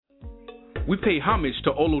We pay homage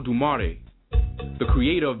to Olodumare, the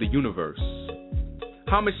creator of the universe.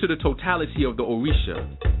 Homage to the totality of the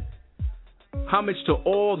Orisha. Homage to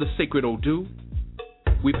all the sacred Odu.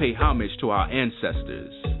 We pay homage to our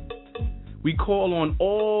ancestors. We call on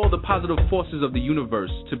all the positive forces of the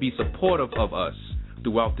universe to be supportive of us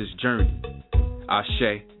throughout this journey.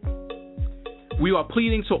 Ashe. We are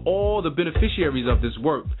pleading to all the beneficiaries of this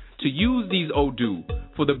work to use these Odu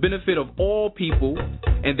for the benefit of all people,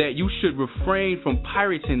 and that you should refrain from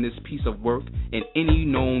pirating this piece of work in any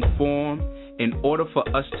known form in order for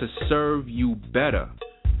us to serve you better.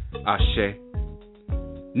 Ashe.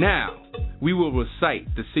 Now, we will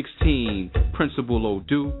recite the 16 principal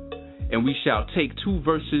Odu, and we shall take 2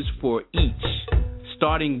 verses for each,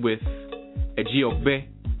 starting with Ejiokbe.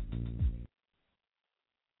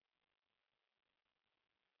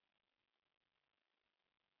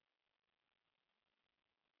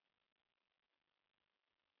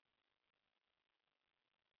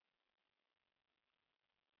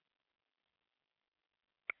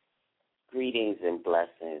 Greetings and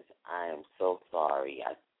blessings. I am so sorry.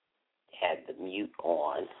 I had the mute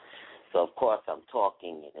on. So, of course, I'm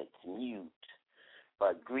talking and it's mute.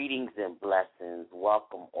 But greetings and blessings.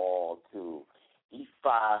 Welcome all to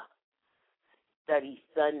Ifa Study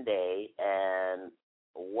Sunday, and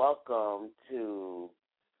welcome to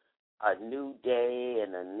a new day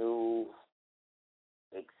and a new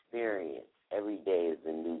experience. Every day is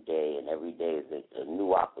a new day, and every day is a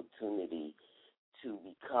new opportunity to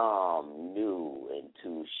become new and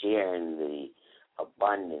to share in the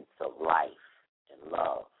abundance of life and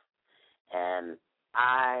love. And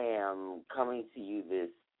I am coming to you this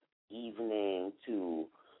evening to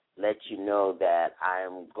let you know that I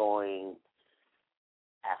am going,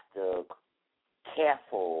 after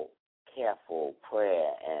careful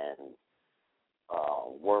prayer and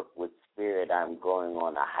work with Spirit, I'm going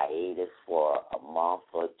on a hiatus for a month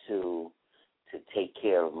or two to take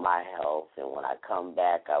care of my health, and when I come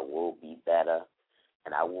back, I will be better,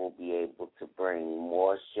 and I will be able to bring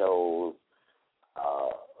more shows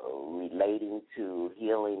relating to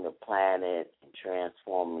healing the planet and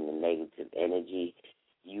transforming the negative energy.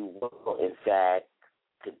 You will, in fact,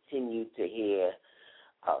 continue to hear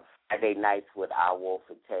Friday nights with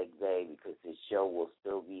Awofalola, because the show will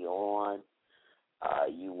still be on.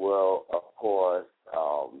 You will, of course,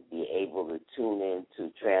 be able to tune in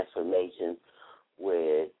to Transformations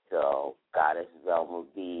with Goddess Velma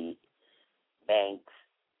B. Banks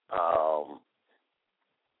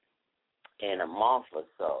in a month or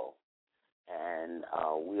so. And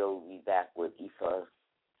we'll be back with Ifa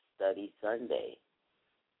Study Sunday.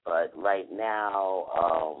 But right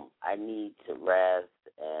now, I need to rest,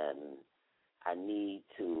 and I need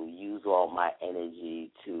to use all my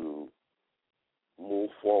energy to move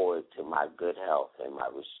forward to my good health and my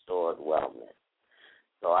restored wellness.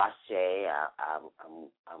 So Ashe,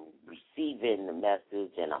 I'm receiving the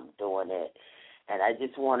message, and I'm doing it. And I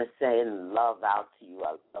just want to send love out to you.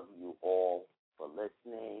 I love you all for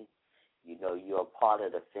listening. You know, you're a part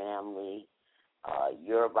of the family.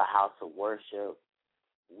 Yoruba House of Worship.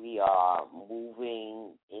 We are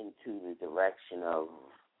moving into the direction of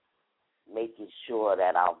making sure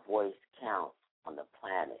that our voice counts on the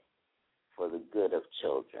planet for the good of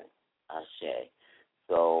children. Ashe.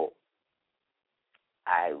 So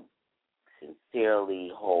I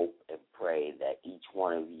sincerely hope and pray that each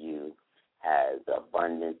one of you has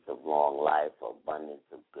abundance of long life, abundance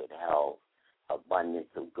of good health, abundance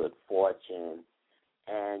of good fortune,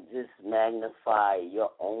 and just magnify your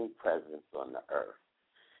own presence on the earth.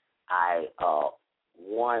 I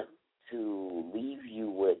want to leave you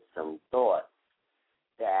with some thoughts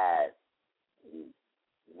that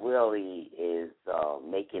really is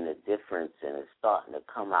making a difference and is starting to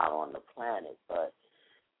come out on the planet. But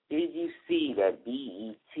did you see that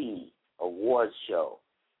BET award show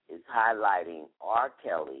is highlighting R.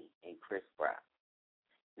 Kelly and Chris Brown?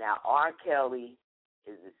 Now, R. Kelly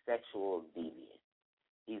is a sexual deviant.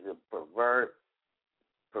 He's a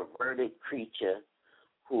perverted creature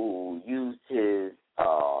who used his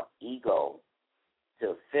ego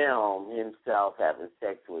to film himself having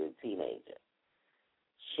sex with a teenager.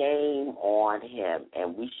 Shame on him,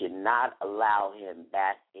 and we should not allow him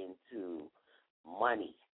back into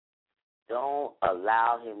money. Don't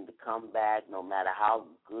allow him to come back, no matter how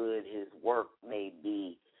good his work may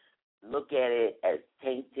be. Look at it as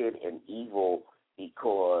tainted and evil,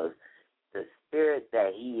 because the spirit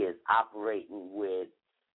that he is operating with,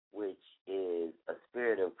 which is a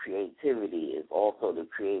spirit of creativity, is also the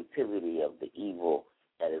creativity of the evil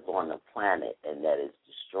that is on the planet and that is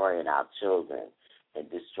destroying our children and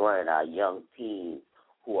destroying our young teens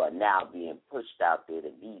who are now being pushed out there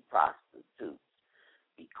to be prostitutes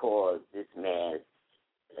because this man's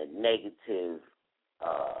negative,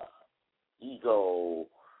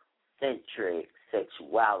 ego-centric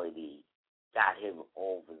sexuality got him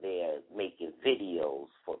over there making videos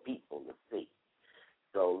for people to see.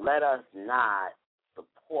 So let us not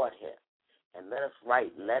support him, and let us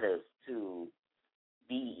write letters to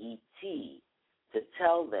BET to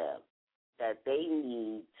tell them that they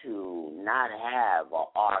need to not have a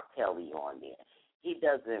R. Kelly on there. He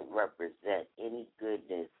doesn't represent any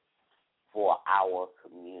goodness for our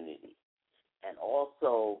community. And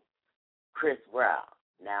also Chris Brown.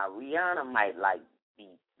 Now, Rihanna might like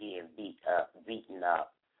being beaten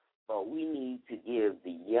up, but we need to give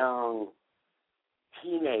the young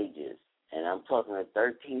teenagers, and I'm talking a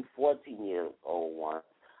 13, 14-year-old one,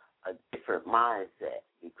 a different mindset,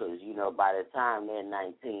 because, you know, by the time they're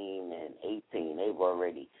 19 and 18, they've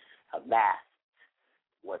already amassed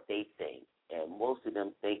what they think. And most of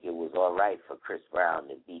them think it was all right for Chris Brown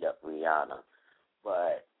to beat up Rihanna.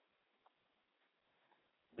 But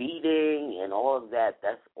beating and all of that,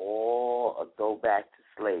 that's all a throwback to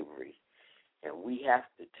slavery. And we have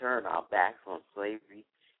to turn our backs on slavery,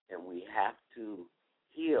 and we have to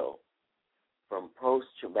heal from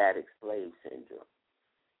post-traumatic slave syndrome.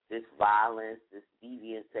 This violence, this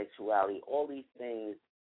deviant sexuality, all these things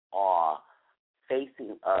are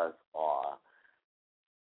facing us, are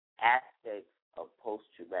aspects of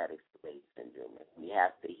post-traumatic slave syndrome. We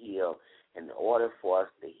have to heal. In order for us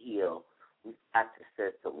to heal, we've got to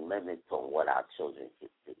set some limits on what our children can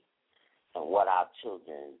see and what our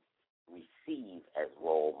children receive as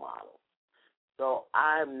role models. So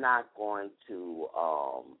I'm not going to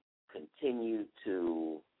continue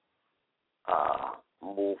to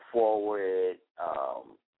move forward,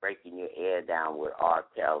 breaking your ear down with R.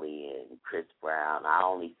 Kelly and Chris Brown. I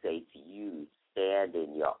only say to you, stand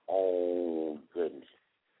in your own goodness.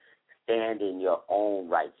 Stand in your own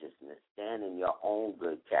righteousness. Stand in your own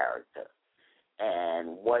good character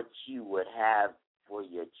and what you would have for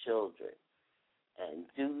your children. And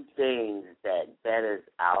do things that betters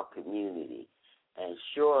our community. And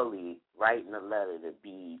surely writing a letter to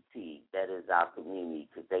BET betters our community,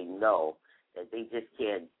 because they know that they just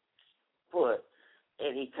can't put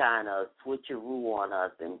any kind of switcheroo on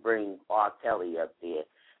us and bring R. Kelly up there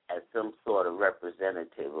as some sort of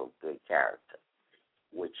representative of good character,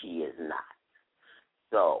 which he is not.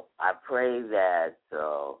 So I pray that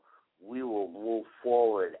we will move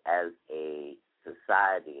forward as a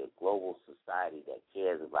society, a global society that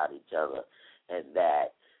cares about each other and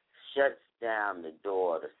that shuts down the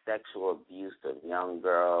door to sexual abuse of young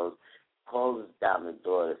girls, closes down the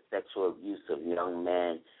door to sexual abuse of young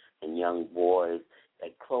men and young boys,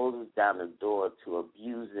 that closes down the door to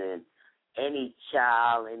abusing any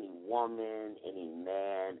child, any woman, any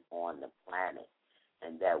man on the planet,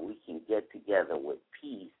 and that we can get together with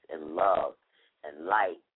peace and love and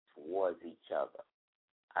light towards each other.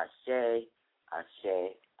 Ashe,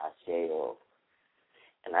 Ashe, Asheo.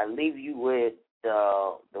 And I leave you with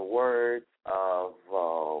the words of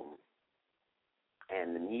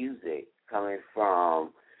and the music coming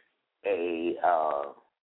from a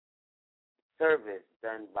service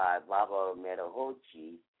done by Baba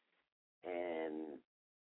Metahochi, and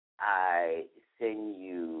I send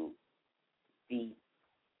you deep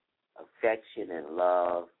affection and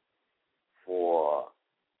love, for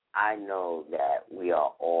I know that we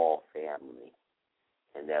are all family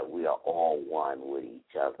and that we are all one with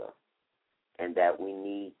each other, and that we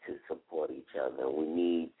need to support each other. We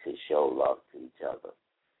need to show love to each other.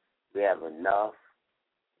 We have enough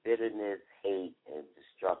bitterness, hate, and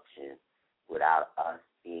destruction without us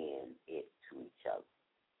being it to each other.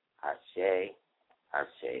 Ashe,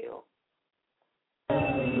 Asheo.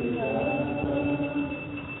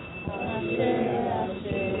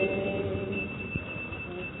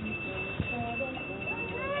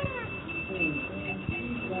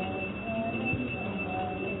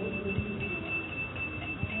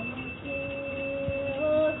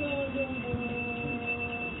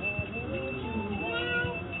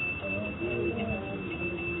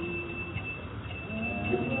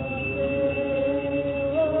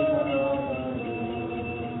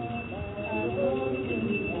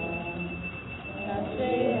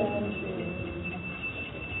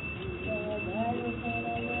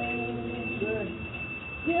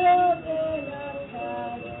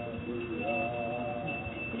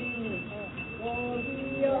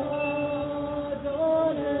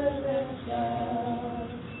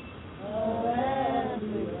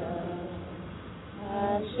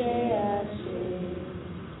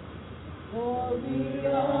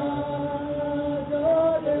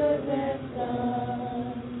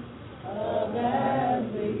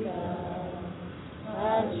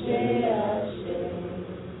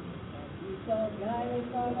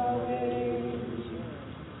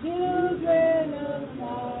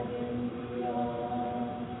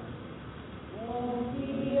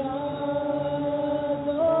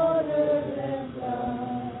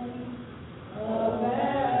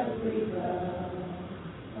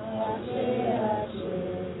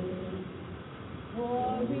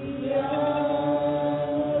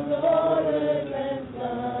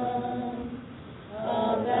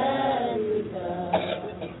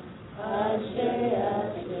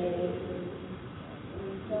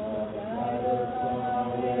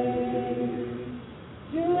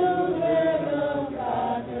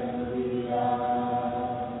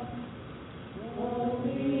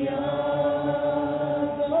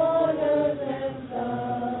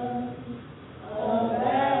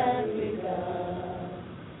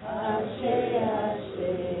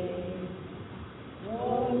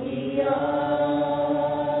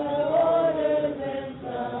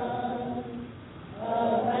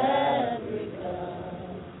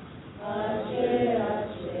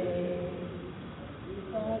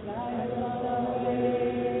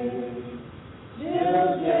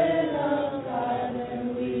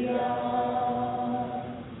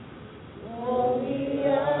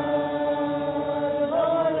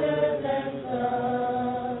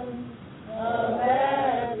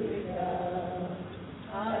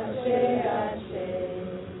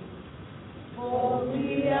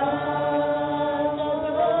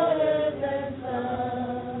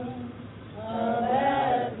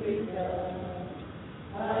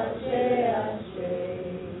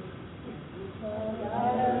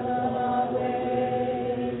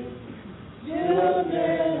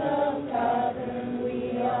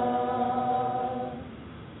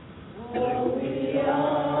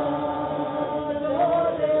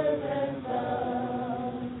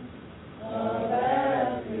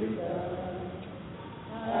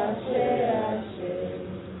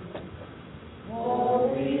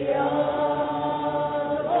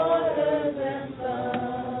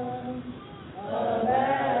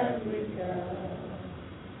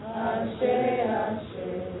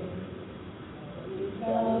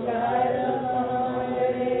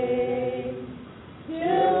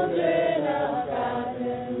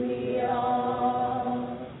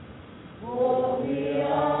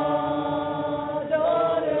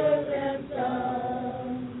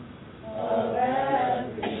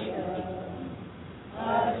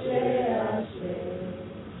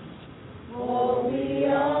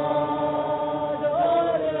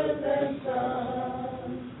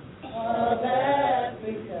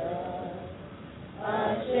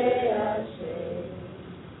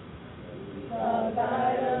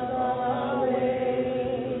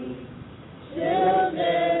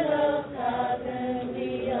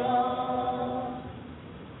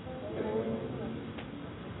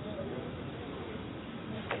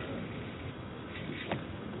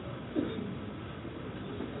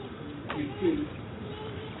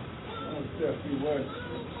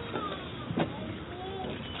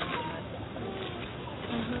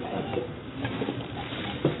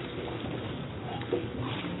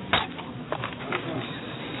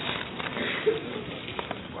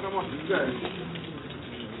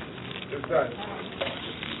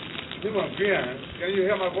 Human being, can you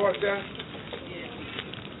hear my voice there?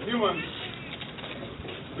 Human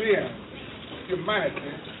being,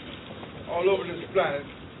 humanity, all over this planet,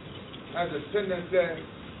 has a tendency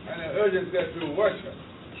and an urgency to worship,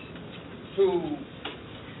 to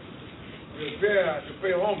revere, to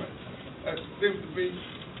pay homage. That seems to be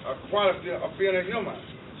a quality of being a human,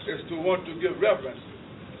 is to want to give reverence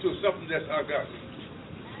to something that's our God.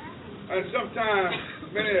 And sometimes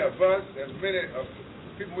many of us and many of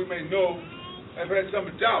people we may know have had some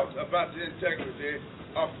doubt about the integrity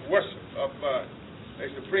of worship of a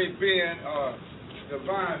supreme being or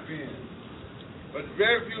divine being. But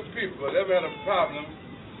very few people have ever had a problem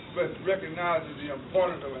with recognizing the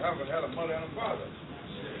importance of having had a mother and a father.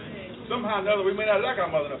 Somehow or another, we may not like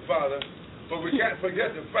our mother and father, but we can't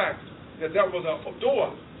forget the fact that that was a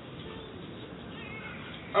door.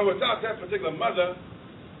 And without that particular mother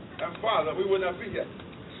and father, we would not be here.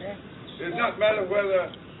 It's not matter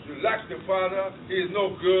whether you like the father, he is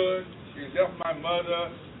no good, he left my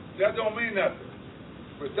mother. That don't mean nothing.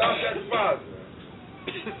 Without that father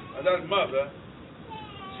or that mother,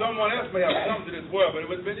 someone else may have come to this world, but it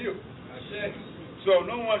would have been you. So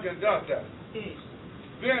no one can doubt that.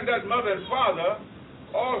 Then that mother and father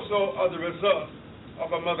also are the result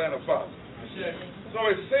of a mother and a father. So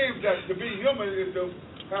it seems that to be human is to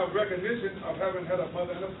have recognition of having had a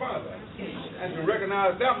mother and a father, and to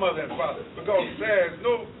recognize that mother and father, because there is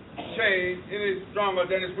no chain any stronger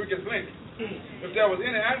than its weakest link. If there was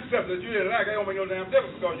any ancestor that you didn't like, it don't make no damn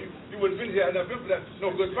difference, because you wouldn't have been here had that been for that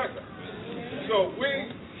no good factor. So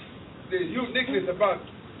the uniqueness about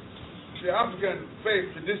the African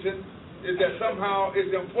faith tradition is that somehow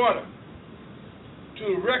it's important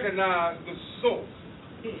to recognize the source.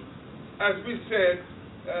 As we said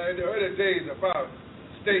in the early days of our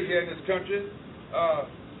stay here in this country,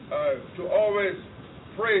 to always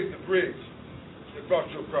praise the bridge that brought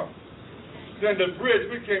you across. Then the bridge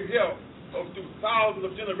we came here through thousands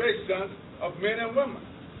of generations of men and women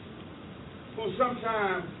who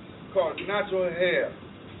sometimes caught natural hair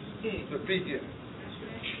to be here.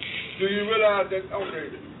 Do you realize that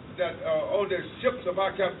on the ships of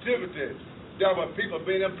our captivity, there were people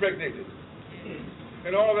being impregnated?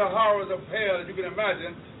 And all the horrors of hell that you can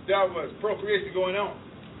imagine, there was procreation going on.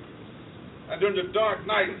 And during the dark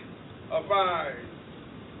night of our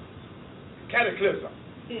cataclysm,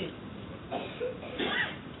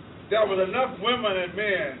 there was enough women and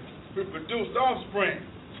men to produce offspring,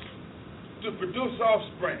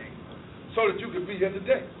 so that you could be here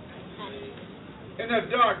today. In that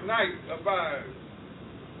dark night of our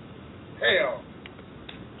hell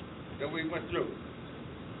that we went through,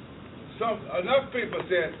 enough people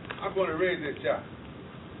said, I'm going to raise this child.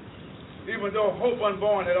 Even though hope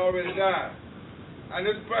unborn had already died. And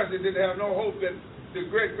this person didn't have no hope that the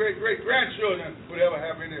great-great-great-grandchildren would ever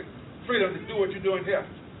have any freedom to do what you're doing here.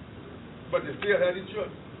 But they still had these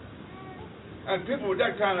children. And people with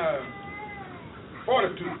that kind of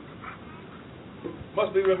fortitude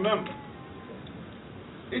must be remembered.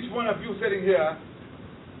 Each one of you sitting here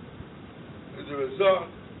is a result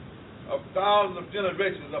of thousands of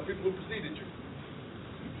generations of people who preceded you.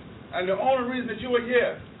 And the only reason that you are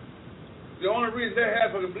here, the only reason they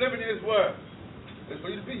have for living in this world is for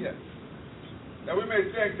you to be here. Now we may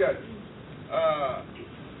think that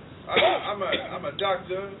I'm a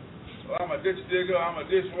doctor, or I'm a ditch digger, or I'm a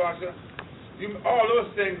dishwasher. All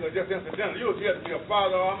those things are just incidental. You're here to be a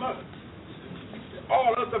father or a mother.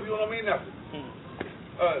 All those stuff you don't mean nothing.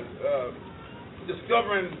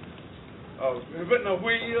 Discovering, inventing a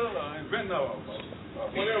wheel, inventing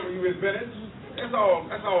whatever you invented, that's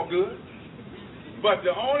all good. But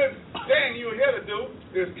the only thing you're here to do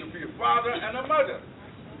is to be a father and a mother.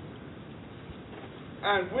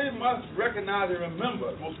 And we must recognize and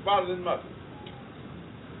remember most fathers and mothers.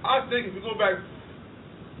 I think if you go back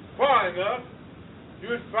far enough, you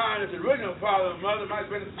would find that the original father and mother might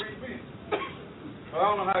have been in 3 feet. Well, I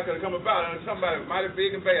don't know how it could have come about. There's somebody mighty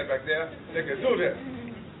big and bad back there that could do that.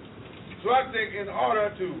 So I think in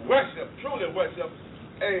order to worship, truly worship,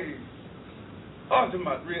 a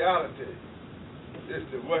ultimate reality is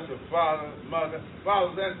to worship fathers and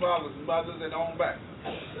mothers and on back.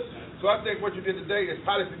 So I think what you did today is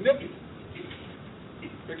highly significant,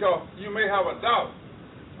 because you may have a doubt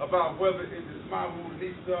about whether it is Mahu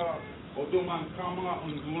Lisa or Duman Kama,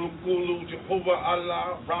 Ungulu, Jehovah,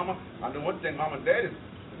 Allah, Brahma. I know one thing, Mom and Dad is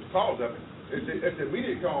the cause of it. It's the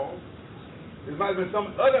immediate cause. It might have been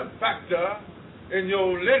some other factor in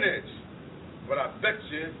your lineage, but I bet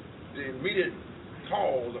you the immediate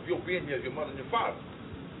cause of your being here is your mother and your father.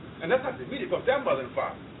 And that's not the immediate cause, their mother and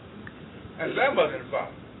father. And their mother and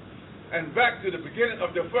father. And back to the beginning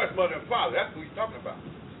of their first mother and father. That's what he's talking about.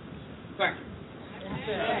 Thank you.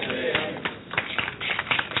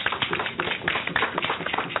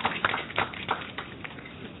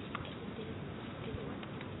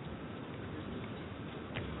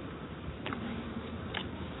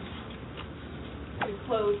 To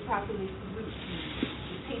close properly to reach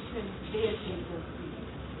the patron deities of the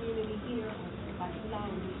community here on Awofalola,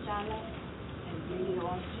 Orisa, and Yeye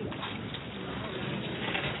on Tuesday.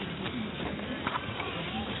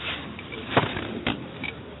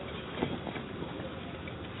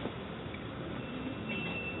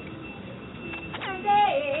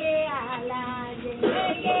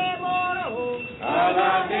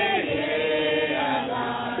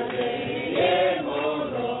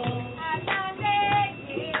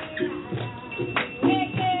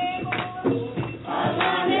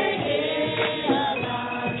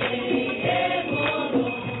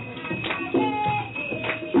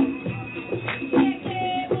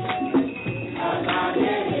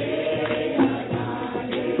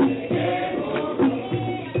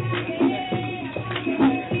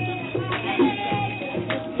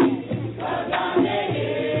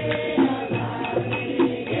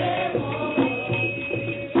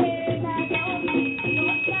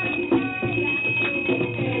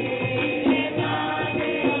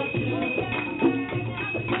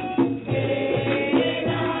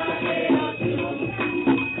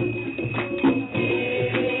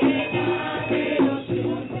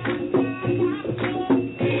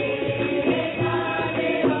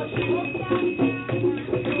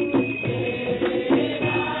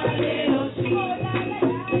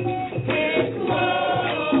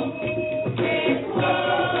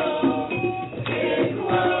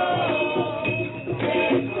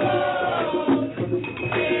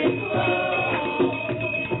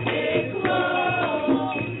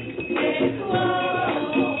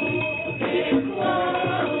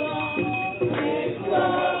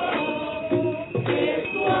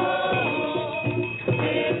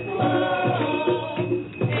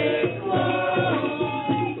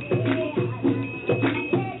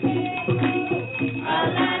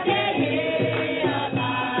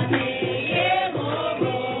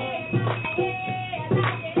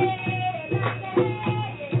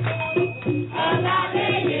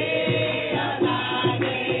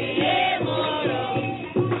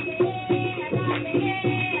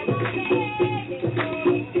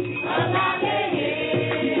 Allah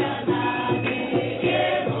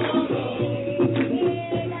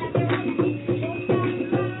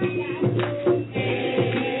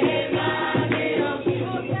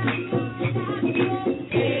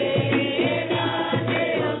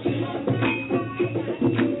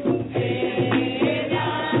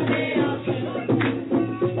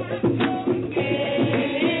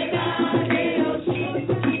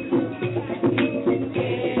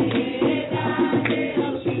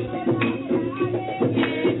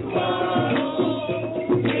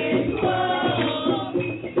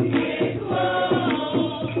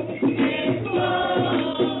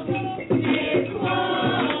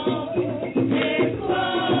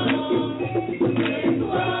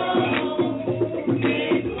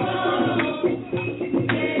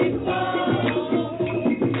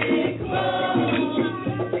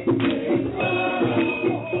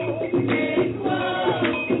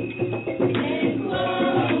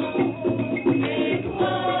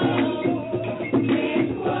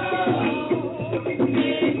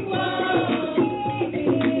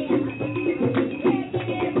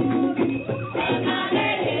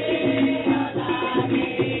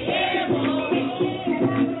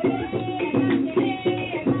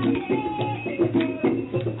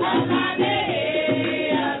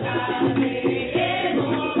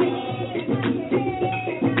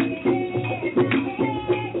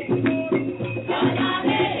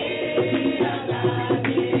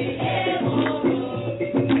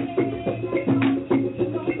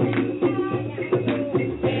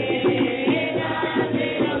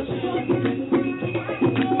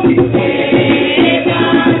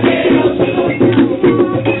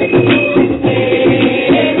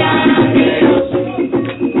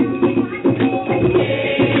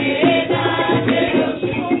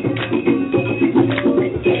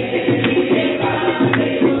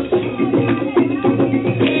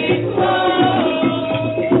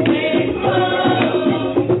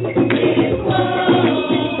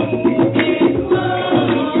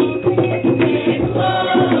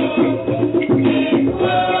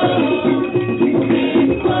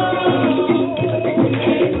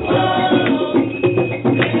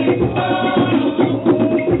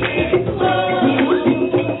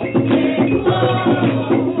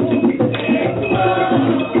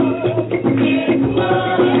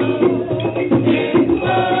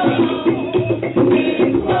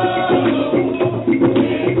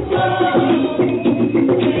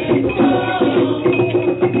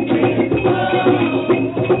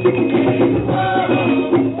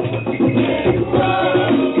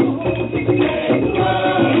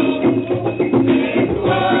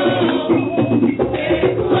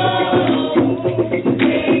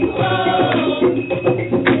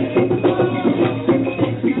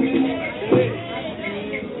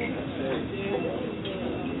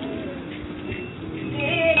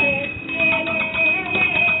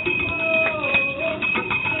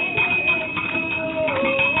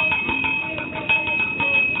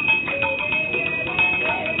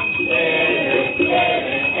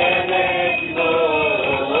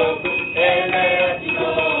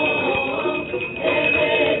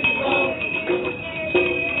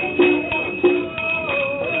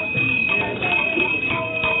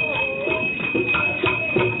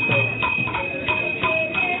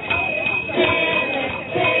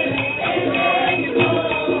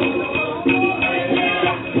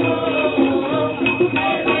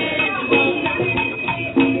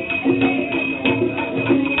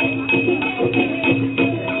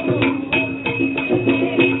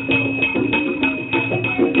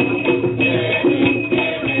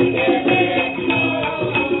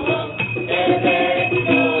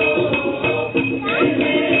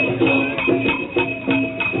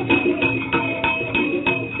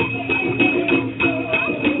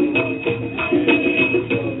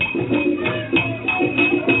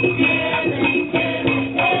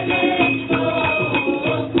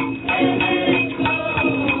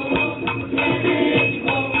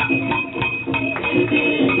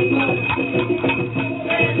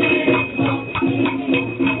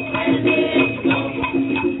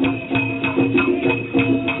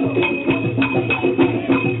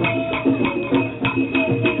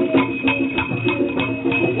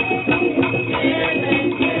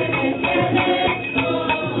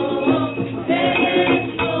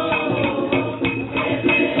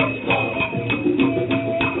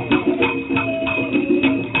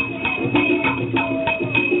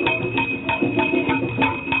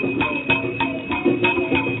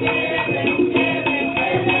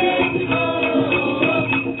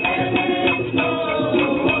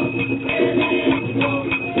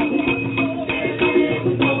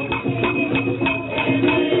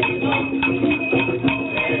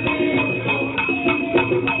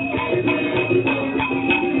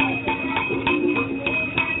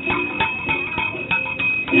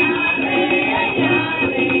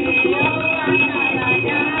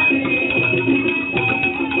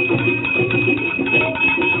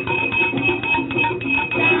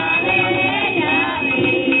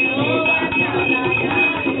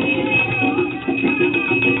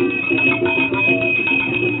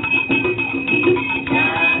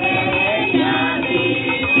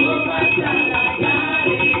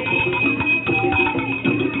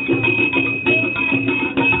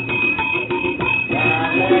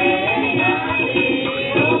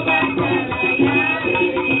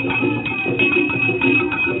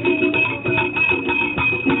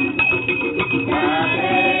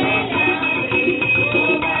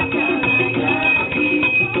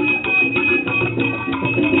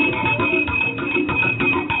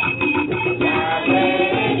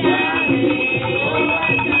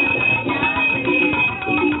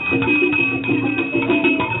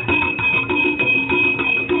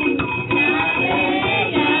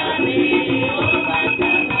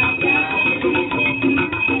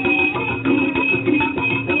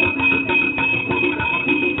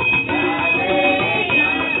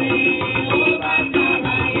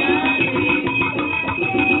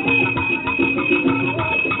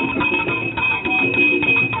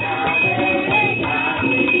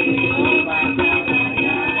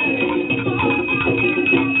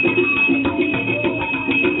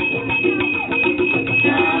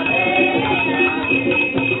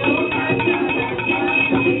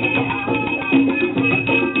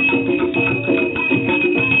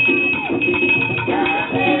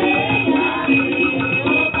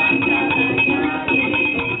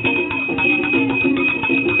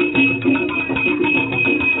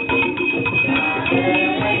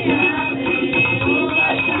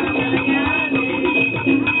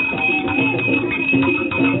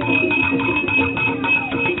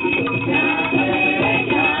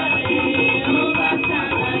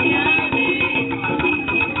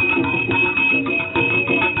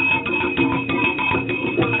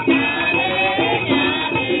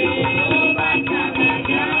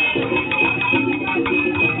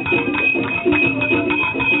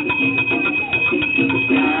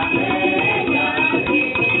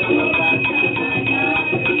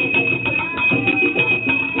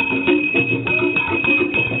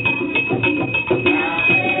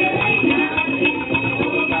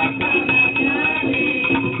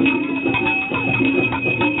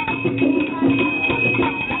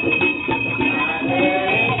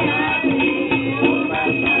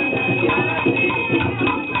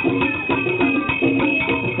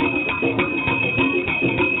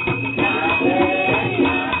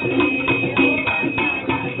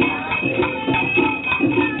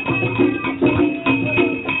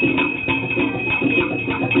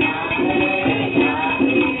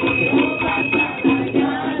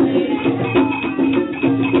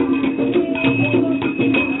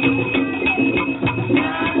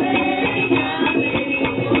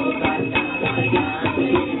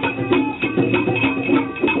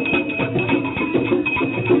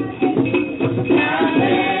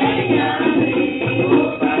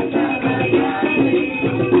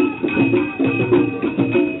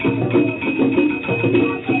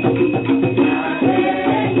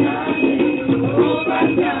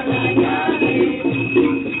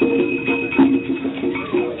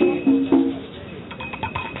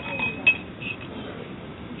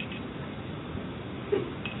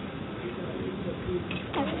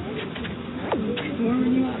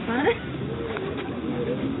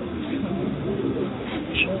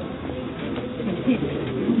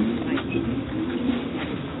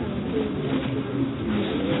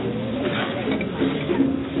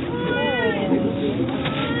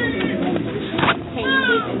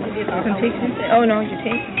Oh no, you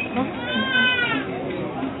take it.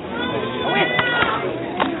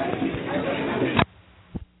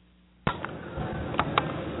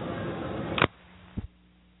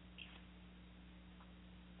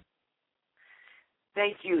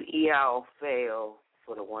 Thank you, Iyanifa,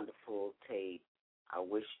 for the wonderful tape. I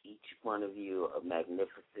wish each one of you a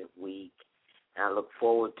magnificent week, and I look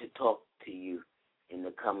forward to talk to you in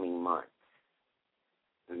the coming months.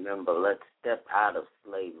 Remember, let's step out of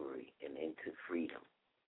slavery and into freedom.